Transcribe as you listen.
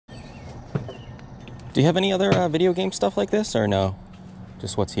Do you have any other video game stuff like this, or no?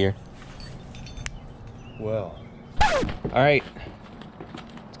 Just what's here? Well. All right.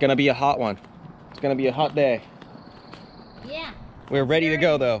 It's gonna be a hot one. It's gonna be a hot day. Yeah. We're ready to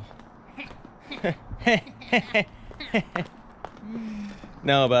go, though.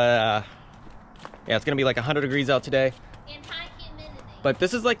 No, but yeah, it's gonna be like 100 degrees out today. And high humidity. But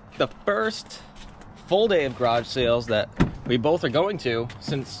this is like the first full day of garage sales that we both are going to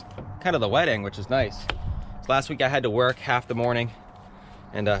since kind of the wedding, which is nice. So last week I had to work half the morning,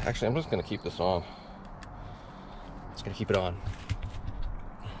 and actually I'm just gonna keep this on. Just gonna keep it on.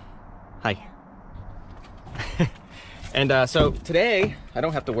 Hi. And so today I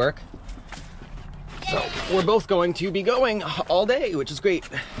don't have to work. So we're both going to be going all day, which is great.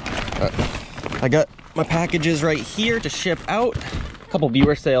 I got my packages right here to ship out. A couple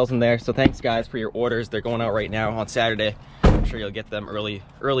viewer sales in there, so thanks guys for your orders. They're going out right now on Saturday. I'm sure you'll get them early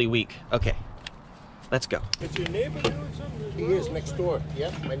week. Okay, let's go. Is your neighbor doing something as well? He is next door.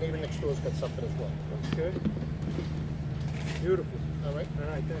 Yep, my neighbor next door's got something as well. Okay. Beautiful. All right. All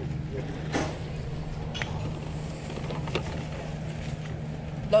right, thanks.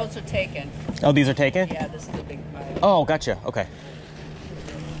 Those are taken. Oh, these are taken? Yeah, this is a big pile. Oh, gotcha. Okay.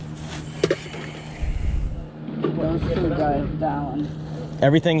 Those two go down.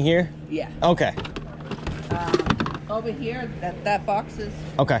 Everything here? Yeah. Okay. Over here, that box is.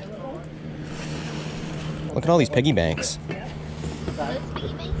 Okay. Look at all these piggy banks. Those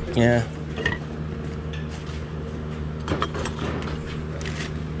piggy banks? Yeah.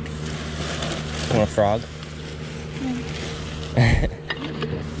 You want a frog?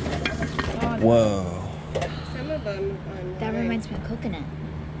 Whoa. Some of them. That reminds me of coconut.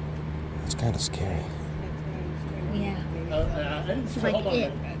 It's kind of scary. Yeah. It's like Hold on.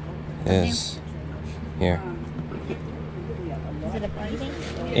 it. It is. Here. Is it a piggy bank?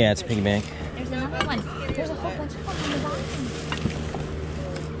 Yeah, it's a piggy bank. There's another one. There's a whole bunch of them on the bottom.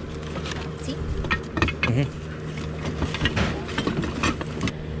 See? Mm-hmm.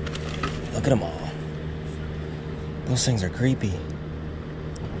 Look at them all. Those things are creepy.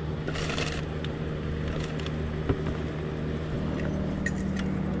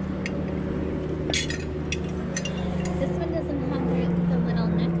 This one doesn't have the little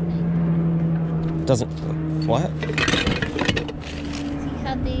neck thing. Doesn't. What? See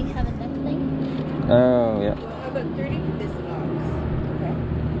how they have a neck thing? Oh, yeah. How about 30 for this box?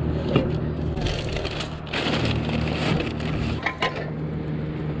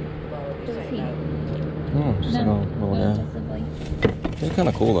 Does he? Oh, just a little guy. Noticeably. They're kind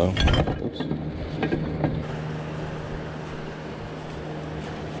of cool, though. Oops.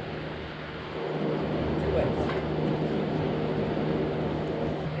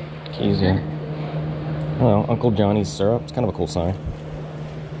 Easier. Hello, Uncle Johnny's syrup. It's kind of a cool sign.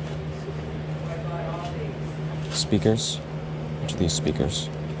 Speakers. Which of these speakers?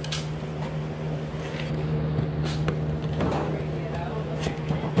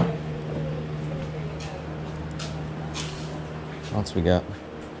 What else we got?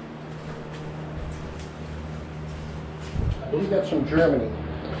 We got some Germany.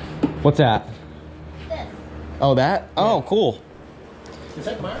 What's that? This. Oh, that? Oh, cool. Is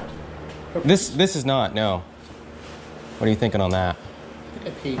that marked? This is not, no. What are you thinking on that? I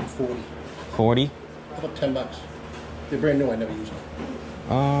think I paid 40. 40? How about 10 bucks? They're brand new. I never use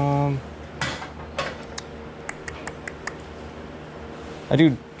them. I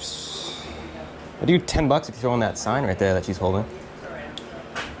do 10 bucks if you throw in that sign right there that she's holding.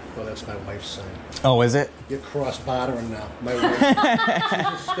 Well, that's my wife's sign. Oh, is it? You're cross bartering now. My wife. She's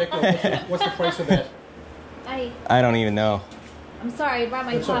a stickler. What's the price of that? I don't even know. I'm sorry, I brought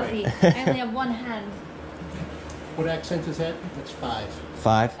my That's all coffee. right. I only have one hand. What accent is that? That's 5.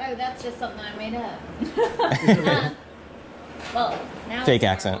 5? Oh, that's just something I made up. Is it right? Well, now Fake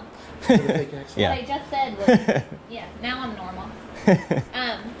it's accent. normal. Is it a fake accent? Yeah. What I just said was, yeah, now I'm normal. It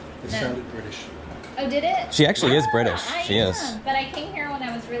No. sounded British. Oh, did it? She actually is British. I She am. is. But I came here when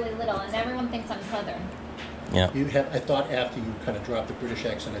I was really little, and everyone thinks I'm Southern. Yeah. I thought after you kind of dropped the British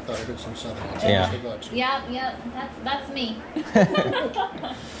accent, I thought I heard some Southern accent. Yeah. I got you. Yep, that's me.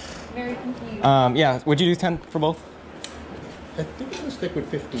 Very confused. Yeah, would you do 10 for both? I think I'm going to stick with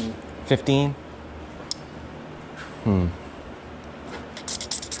 15. 15? All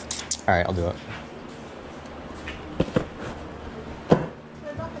right, I'll do it.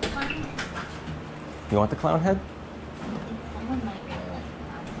 What about the clown? You want the clown head? Someone might really like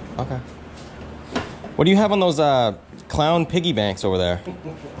the clown. Okay. What do you have on those clown piggy banks over there?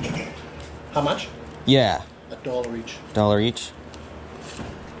 How much? Yeah. $1 each. $1 each.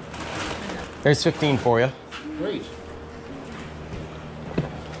 There's 15 for you. Great.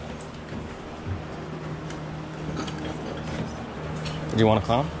 you want a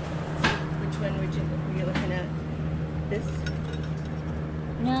clown? Which one were you looking at? This?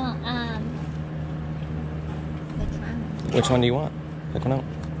 No, the clown. Which one do you want? Pick one out. I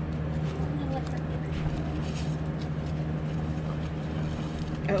don't know what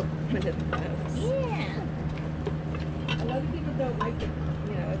the- Oh, one of the clouds. Yeah. A lot of people don't like it,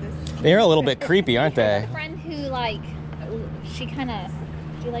 you know, this. They're a little bit creepy, aren't I they? have a friend who like, she likes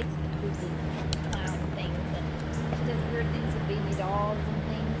the creepy clown things, and she does weird things with baby dolls and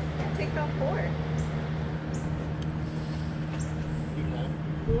things. Take off 4.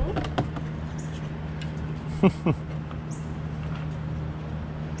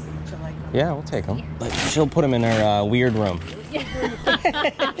 Yeah, we'll take them. But she'll put them in her weird room.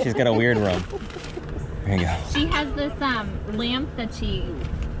 She's got a weird room. There you go. She has this lamp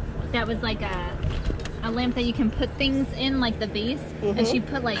that was like a lamp that you can put things in, like the base, and she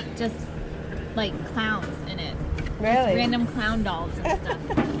put like just like clowns in it. Really? Random clown dolls and stuff.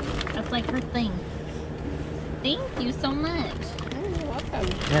 That's like her thing. Thank you so much. You're welcome.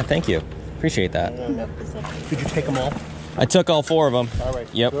 Yeah, thank you. Appreciate that. I don't know if this is. Did you take them all? I took all 4 of them. All right.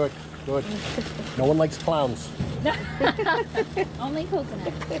 Yep. Good. Good. No one likes clowns. Only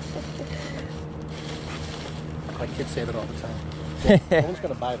coconut. My kids say that all the time. No one's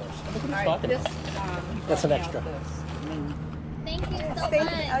gonna buy those. Look what he's talking This, about. That's an extra. Thank you so Thank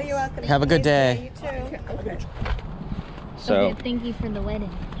much. you. Oh, you're welcome. Have a good day. You too. So Okay, thank you for the wedding.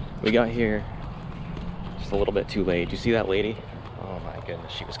 we got here just a little bit too late. You see that lady? Oh my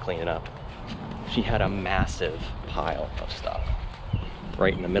goodness, she was cleaning up. She had a massive pile of stuff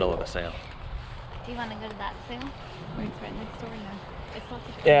right in the middle of the sale. Do you want to go to that sale? Or it's right next door now? It's lots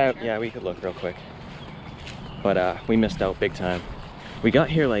of Yeah, furniture. yeah, we could look real quick. But we missed out big time. We got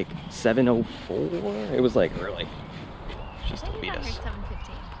here like 7:04. It was like early. Just I to think we beat got here us.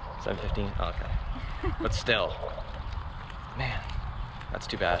 7:15. 7:15? Oh, okay. But still, man, that's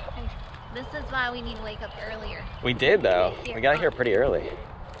too bad. This is why we need to wake up earlier. We did though. We got here pretty early.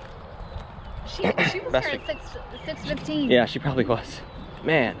 She was Best here at 6:15. Yeah, she probably was.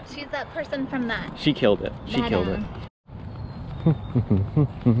 Man, She's that person from that. she killed it. She That, killed it.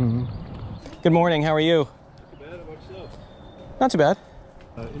 Good morning, how are you? Bad about yourself. Not too bad.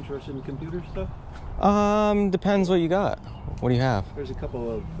 Interested in computer stuff? Depends what you got. What do you have? There's a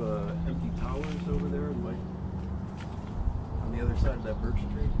couple of empty towers over there on the other side of that birch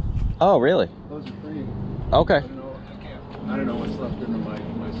tree. Oh, really? Those are free. Okay. I don't know what's left in them.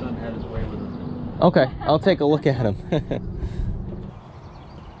 My son had his way with them. Okay, I'll take a look at them.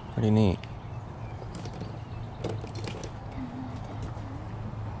 Pretty neat.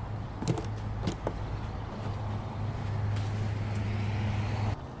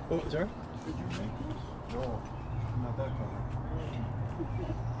 Oh, sorry? Did you make this? No, not that color.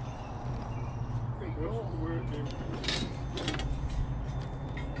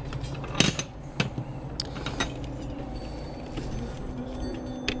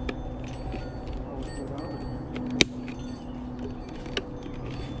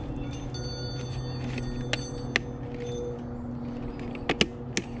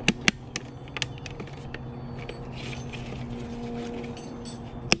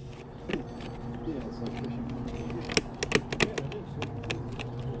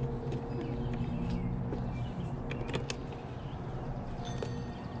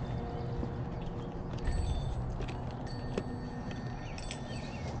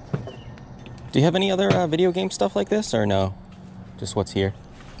 Do you have any other video game stuff like this, or no? Just what's here?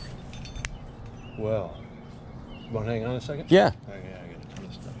 Well, you want to hang on a second? Yeah, Oh, yeah, I got a ton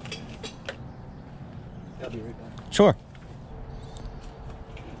of stuff. I'll be right back. sure.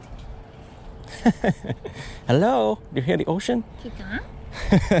 Hello, do you hear the ocean? Keep going.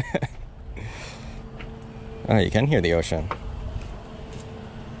 Oh, you can hear the ocean. I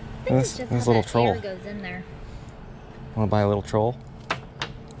think it's This just little how that troll. air goes in there. Want to buy a little troll?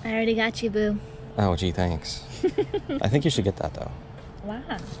 I already got you, boo. Oh, gee, thanks. I think you should get that, though. Wow.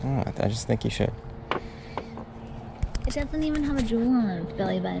 Oh, I just think you should. It doesn't even have a jewel on its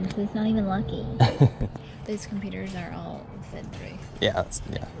belly button, so it's not even lucky. Those computers are all fed through. Yeah, that's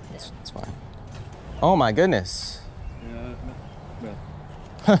fine. Oh my goodness. Yeah, well,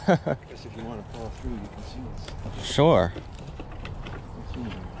 I guess if you want to fall through, you can see us. Sure. Let's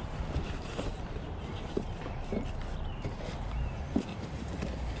see.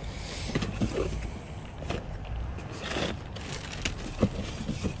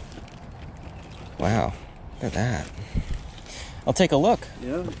 Wow, look at that. I'll take a look.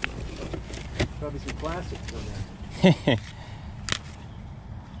 Yeah. Probably some classics in there.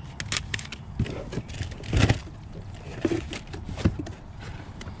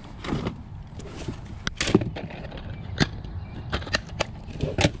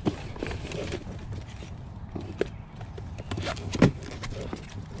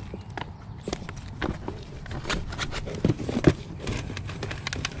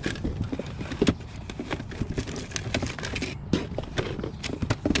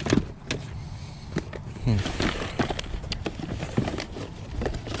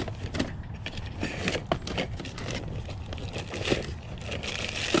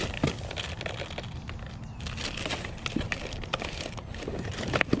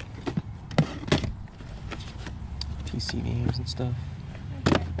 stuff.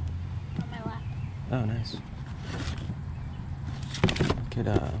 Okay. On my lap. Oh, nice. Could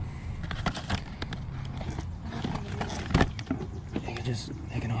you could just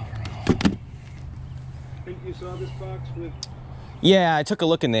take an offer. I think you saw this box with. Yeah, I took a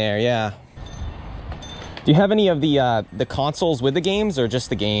look in there. Yeah. Do you have any of the consoles with the games, or just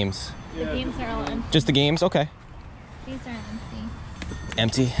the games? The games are all empty. Just the games? Okay. These are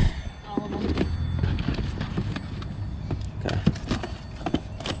empty. Empty. All of them. Okay.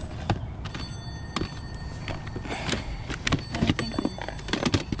 I don't think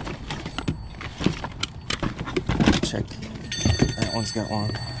Check. That one's got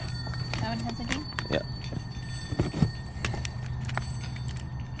one. that one has a game. Yeah.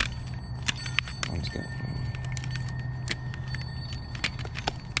 That one's got one.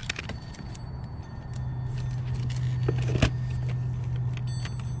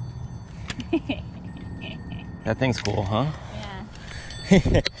 That thing's cool, huh?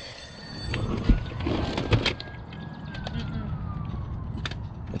 Yeah.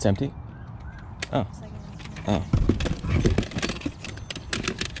 It's empty? Oh. It's like Oh.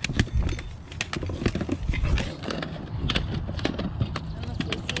 unless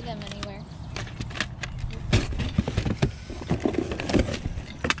we see them anywhere.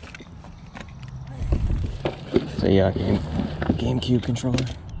 So yeah, GameCube controller.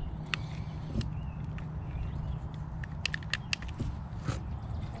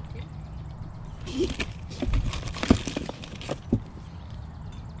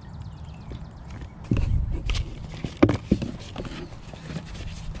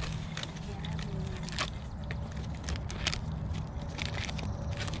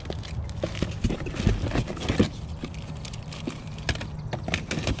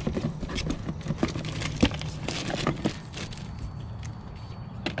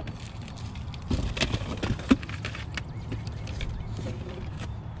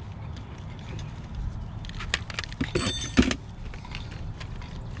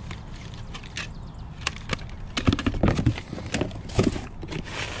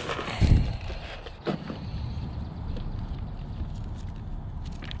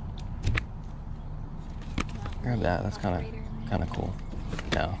 Grab that. That's kind of cool.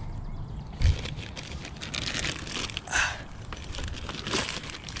 No.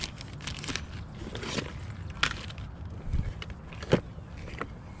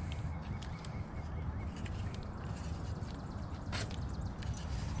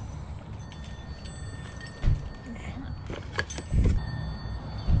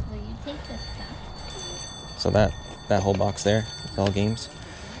 Will you take this stuff? So that whole box there, it's all games.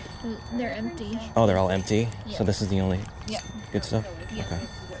 They're empty. Oh, they're all empty. Yeah. So this is the only Yeah. good stuff. Yeah. Okay.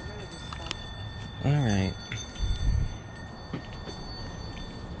 All right.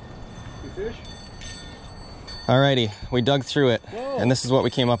 You fish? Alrighty, we dug through it, and this is what we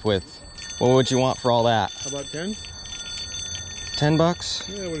came up with. What would you want for all that? How about 10? $10?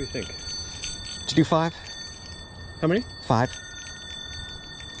 Yeah, what do you think? Did you do 5? How many? 5?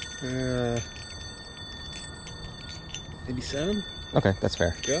 Maybe 7? Okay, that's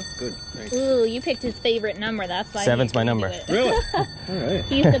fair. Yeah, good. Thanks. Ooh, you picked his favorite number. That's why. 7's my number. Really? All right.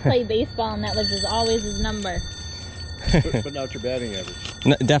 He used to play baseball, and that was always his number. But not your batting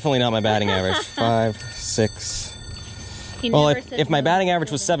average. Definitely not my batting average. 5, 6. He Well, never if said my no. batting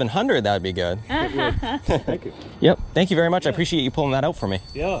average was 700, that would be good. Thank you. Yep. Thank you very much. I appreciate you pulling that out for me.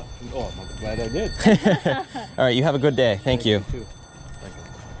 Yeah. Oh, I'm glad I did. All right, you have a good day. Thank you. too. Thank you.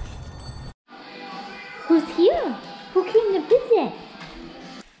 Who's here? Who came to visit?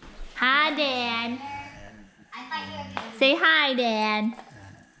 Hi, Dad. Say hi, Dad.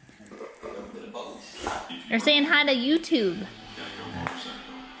 They're saying hi to YouTube.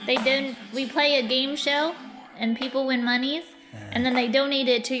 We play a game show and people win monies, and then they donate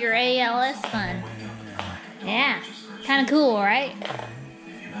it to your ALS fund. Yeah, kind of cool, right?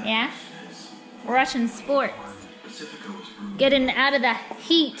 Yeah? We're watching sports. Getting out of the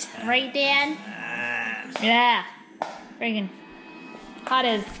heat, right, Dad? Yeah. Friggin' hot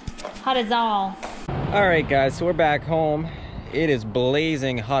as all. All right, guys, so we're back home. It is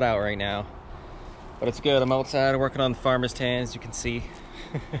blazing hot out right now, but it's good. I'm outside working on the farmer's tan, as you can see.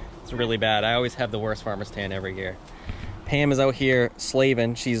 It's really bad. I always have the worst farmer's tan every year. Pam is out here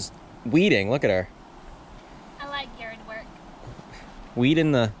slaving. She's weeding. Look at her. I like yard work.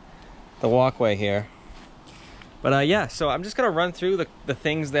 Weeding the walkway here. But yeah, so I'm just gonna run through the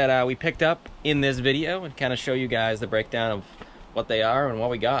things that we picked up in this video and kind of show you guys the breakdown of what they are and what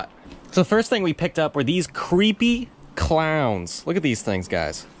we got. So the first thing we picked up were these creepy clowns. Look at these things,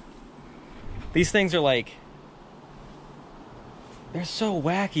 guys. These things are like, they're so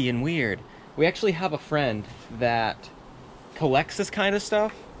wacky and weird. We actually have a friend that collects this kind of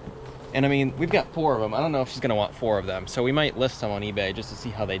stuff. And I mean, we've got 4 of them. I don't know if she's gonna want 4 of them, so we might list some on eBay just to see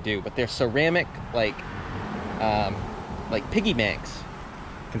how they do. But they're ceramic, like piggy banks.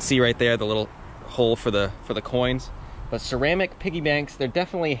 You can see right there the little hole for the coins. But ceramic piggy banks, they're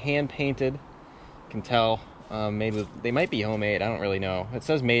definitely hand painted. You can tell. Maybe they might be homemade. I don't really know. It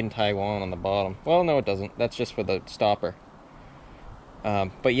says made in Taiwan on the bottom. Well, no, it doesn't. That's just for the stopper.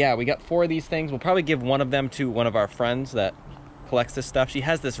 But yeah, we got 4 of these things. We'll probably give one of them to one of our friends that collects this stuff. She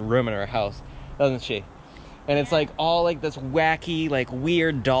has this room in her house, doesn't she? And it's like all like this wacky, like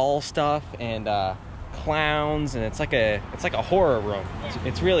weird doll stuff and clowns, and it's like a horror room.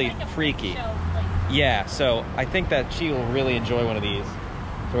 It's really like freaky. Yeah, so I think that she will really enjoy one of these.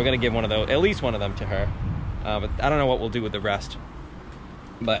 So we're gonna give one of those, at least one of them, to her. But I don't know what we'll do with the rest.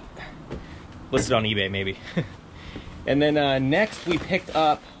 But list it on eBay maybe. And then next we picked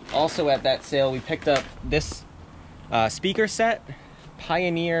up, also at that sale, we picked up this speaker set,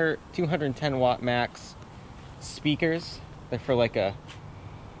 Pioneer 210 watt max speakers. They're for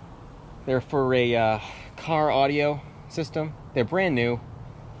a car audio system. They're brand new.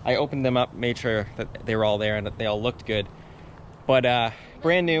 I opened them up, made sure that they were all there and that they all looked good. But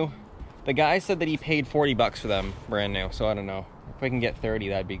brand new. The guy said that he paid 40 bucks for them, brand new. So I don't know. If we can get 30,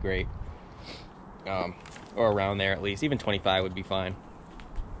 that'd be great. Or around there at least. Even 25 would be fine.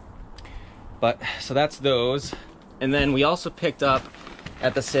 But so that's those. And then we also picked up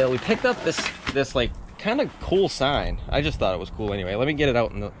at the sale, we picked up this like kind of cool sign. I just thought it was cool anyway. Let me get it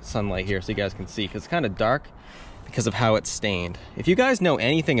out in the sunlight here so you guys can see, because it's kind of dark because of how it's stained. If you guys know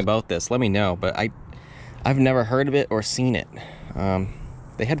anything about this, let me know, but I've never heard of it or seen it.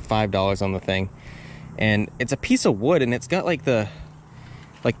 They had $5 on the thing, and it's a piece of wood, and it's got like the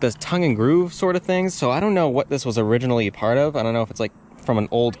tongue and groove sort of things. So I don't know what this was originally a part of. I don't know if it's like from an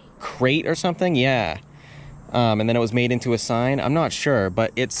old crate or something. Yeah. And then it was made into a sign. I'm not sure,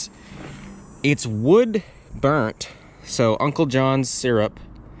 but it's wood burnt. So Uncle John's syrup.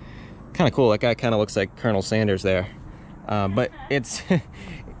 Kind of cool. That guy kind of looks like Colonel Sanders there. But it's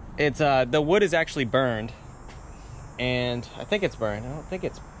the wood is actually burned, and I think it's burned. I don't think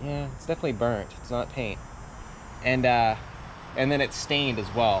it's, yeah, it's definitely burnt. It's not paint. And then it's stained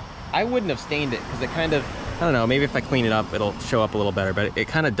as well. I wouldn't have stained it because it kind of, I don't know, maybe if I clean it up it'll show up a little better, but it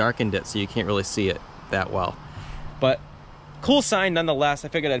kind of darkened it so you can't really see it that well. But cool sign nonetheless. I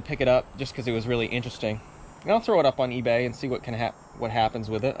figured I'd pick it up just because it was really interesting. And I'll throw it up on eBay and see what what happens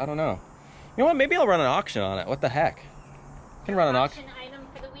with it. I don't know. You know what? Maybe I'll run an auction on it. What the heck? I can run an auction item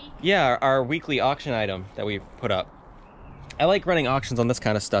for the week? Yeah, our weekly auction item that we put up. I like running auctions on this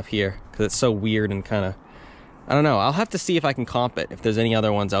kind of stuff here because it's so weird and kind of, I don't know. I'll have to see if I can comp it, if there's any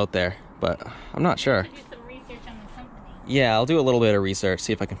other ones out there, but I'm not sure. Do some research on the company. Yeah, I'll do a little bit of research,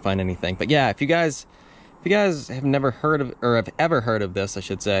 see if I can find anything. But yeah, if you guys have never heard of, or have ever heard of this, I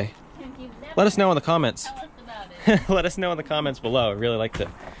should say, let us know in the comments. Tell us about it. Let us know in the comments below. I'd really like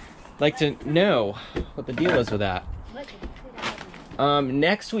to know what the deal is with that.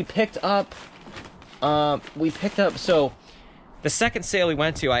 Next we picked up, so the second sale we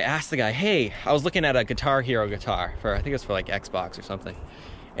went to, I asked the guy, hey, I was looking at a Guitar Hero guitar for, I think it was for like Xbox or something,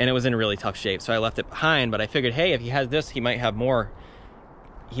 and it was in really tough shape, so I left it behind. But I figured, hey, if he has this, he might have more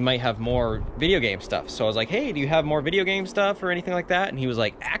video game stuff. So I was like, hey, do you have more video game stuff or anything like that? And he was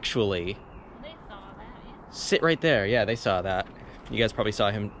like, actually, They saw that, yeah. sit right there. Yeah, they saw that. You guys probably saw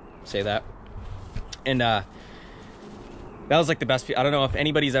him say that. And that was like the best. I don't know if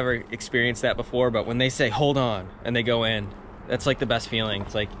anybody's ever experienced that before, but when they say hold on and they go in, that's like the best feeling.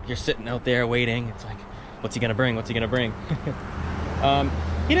 It's like you're sitting out there waiting. It's like, what's he gonna bring? What's he gonna bring?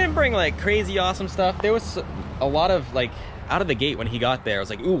 He didn't bring like crazy awesome stuff. There was a lot of like, out of the gate when he got there, I was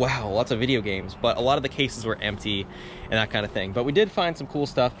like, ooh, wow, lots of video games. But a lot of the cases were empty and that kind of thing. But we did find some cool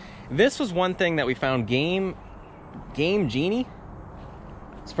stuff. This was one thing that we found, Game Genie.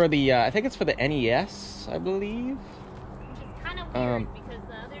 It's for the, I think it's for the NES, I believe. Which is kind of weird because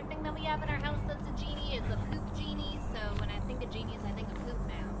the other thing that we have in our house that's a genie is a poop genie. So when I think of genies, I think of poop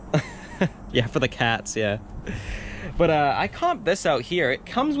now. Yeah, for the cats, yeah. But I comped this out here. It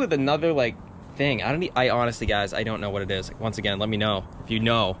comes with another like thing. I honestly, guys, I don't know what it is. Once again, let me know if you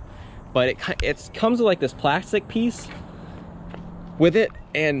know. But it comes with like this plastic piece with it,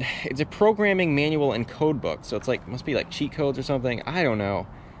 and it's a programming manual and code book. So it's like, must be like cheat codes or something. I don't know.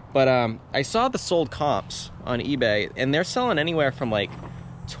 But I saw the sold comps on eBay, and they're selling anywhere from like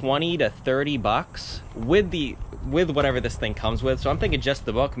 20 to 30 bucks with whatever this thing comes with. So I'm thinking just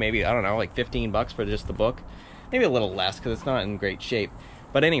the book, maybe, I don't know, like 15 bucks for just the book. Maybe a little less because it's not in great shape.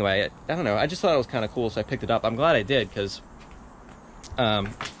 But anyway, I don't know. I just thought it was kind of cool, so I picked it up. I'm glad I did because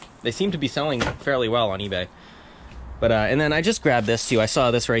they seem to be selling fairly well on eBay. But and then I just grabbed this too. I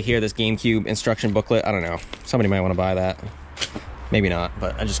saw this right here, this GameCube instruction booklet. I don't know. Somebody might want to buy that. Maybe not,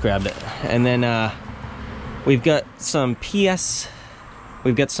 but I just grabbed it. And then we've got some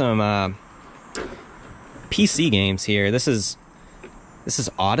we've got some PC games here. This is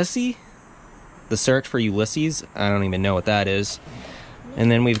Odyssey, The Search for Ulysses. I don't even know what that is. And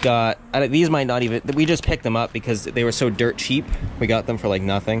then we've got, these might not even, we just picked them up because they were so dirt cheap. We got them for like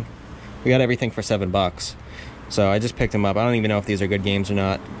nothing. We got everything for $7. So I just picked them up. I don't even know if these are good games or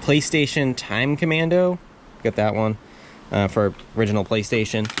not. PlayStation Time Commando. Got that one for original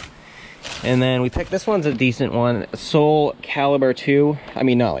PlayStation. And then we picked, this one's a decent one. Soul Calibur 2. I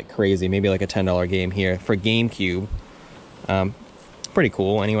mean, not like crazy. Maybe like a $10 game here for GameCube. Pretty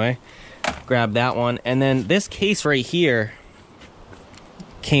cool anyway. Grab that one. And then this case right here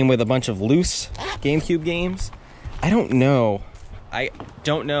came with a bunch of loose GameCube games. I don't know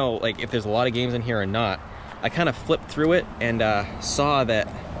like if there's a lot of games in here or not. I kind of flipped through it and saw that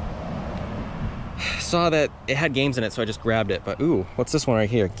it had games in it, so I just grabbed it. But ooh, what's this one right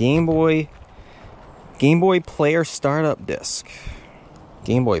here? Game Boy Player Startup Disc.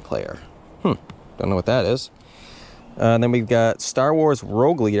 Game Boy Player. Don't know what that is. Then we've got Star Wars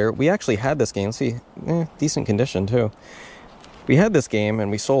Rogue Leader. We actually had this game. See, decent condition too. We had this game and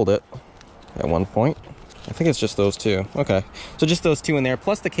we sold it at one point. I think it's just those two. Okay, so just those two in there,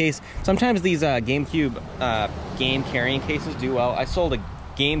 plus the case. Sometimes these GameCube game carrying cases do well. I sold a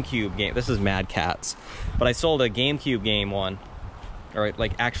GameCube game. This is Mad Catz, but I sold a GameCube game one, or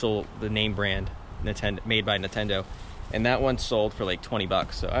like the name brand Nintendo, made by Nintendo, and that one sold for like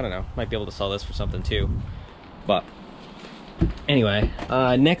 $20. So I don't know, might be able to sell this for something too. But anyway,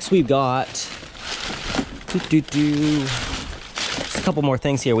 next we've got just a couple more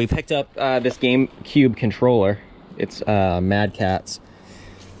things here. We picked up this GameCube controller. It's Mad Catz.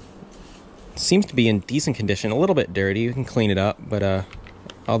 Seems to be in decent condition. A little bit dirty. You can clean it up, but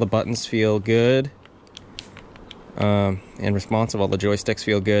all the buttons feel good and responsive. All the joysticks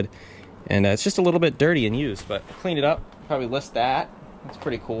feel good, and it's just a little bit dirty and used. But clean it up. Probably list that. That's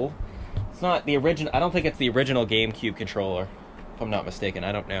pretty cool. It's not the original. I don't think it's the original GameCube controller, if I'm not mistaken.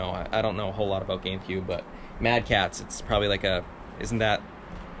 I don't know. I don't know a whole lot about GameCube, but Mad Catz. It's probably like a. Isn't that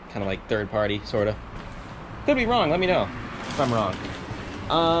kind of like third party, sort of? Could be wrong. Let me know if I'm wrong.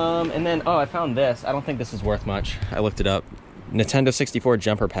 And then, oh, I found this. I don't think this is worth much. I looked it up. Nintendo 64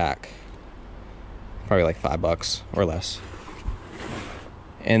 jumper pack. Probably like $5 or less.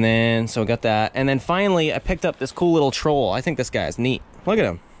 And then, so I got that. And then finally, I picked up this cool little troll. I think this guy is neat. Look at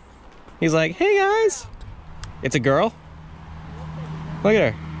him. He's like, hey guys. It's a girl. Look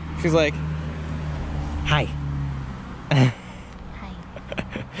at her. She's like, hi.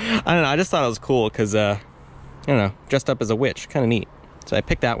 I don't know, I just thought it was cool because, I don't know, dressed up as a witch. Kind of neat. So I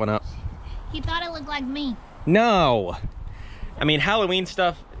picked that one up. He thought it looked like me. No! I mean, Halloween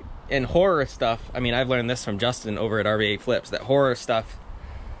stuff and horror stuff, I mean, I've learned this from Justin over at RVA Flips, that horror stuff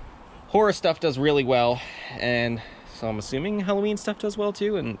does really well. And so I'm assuming Halloween stuff does well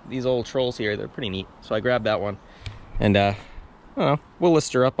too. And these old trolls here, they're pretty neat. So I grabbed that one. And, I don't know, we'll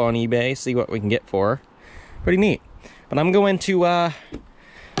list her up on eBay, see what we can get for her. Pretty neat. But I'm going to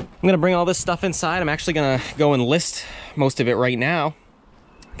bring all this stuff inside. I'm actually gonna go and list most of it right now.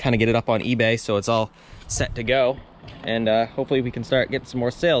 Kind of get it up on eBay so it's all set to go. And hopefully we can start getting some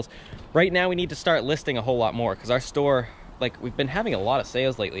more sales. Right now we need to start listing a whole lot more because our store, like, we've been having a lot of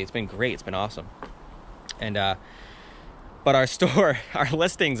sales lately. It's been great, it's been awesome. And but our store, our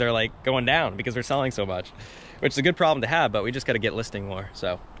listings are like going down because we're selling so much, which is a good problem to have, but we just got to get listing more.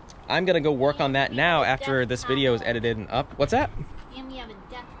 So I'm gonna go work on that now after this video is edited and up. What's that? And we have a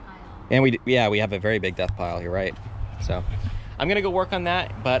death pile. And we have a very big death pile, you're right. So I'm gonna go work on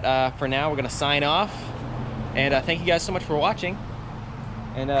that, but for now we're gonna sign off. And thank you guys so much for watching.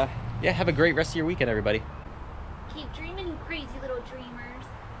 And yeah, have a great rest of your weekend, everybody.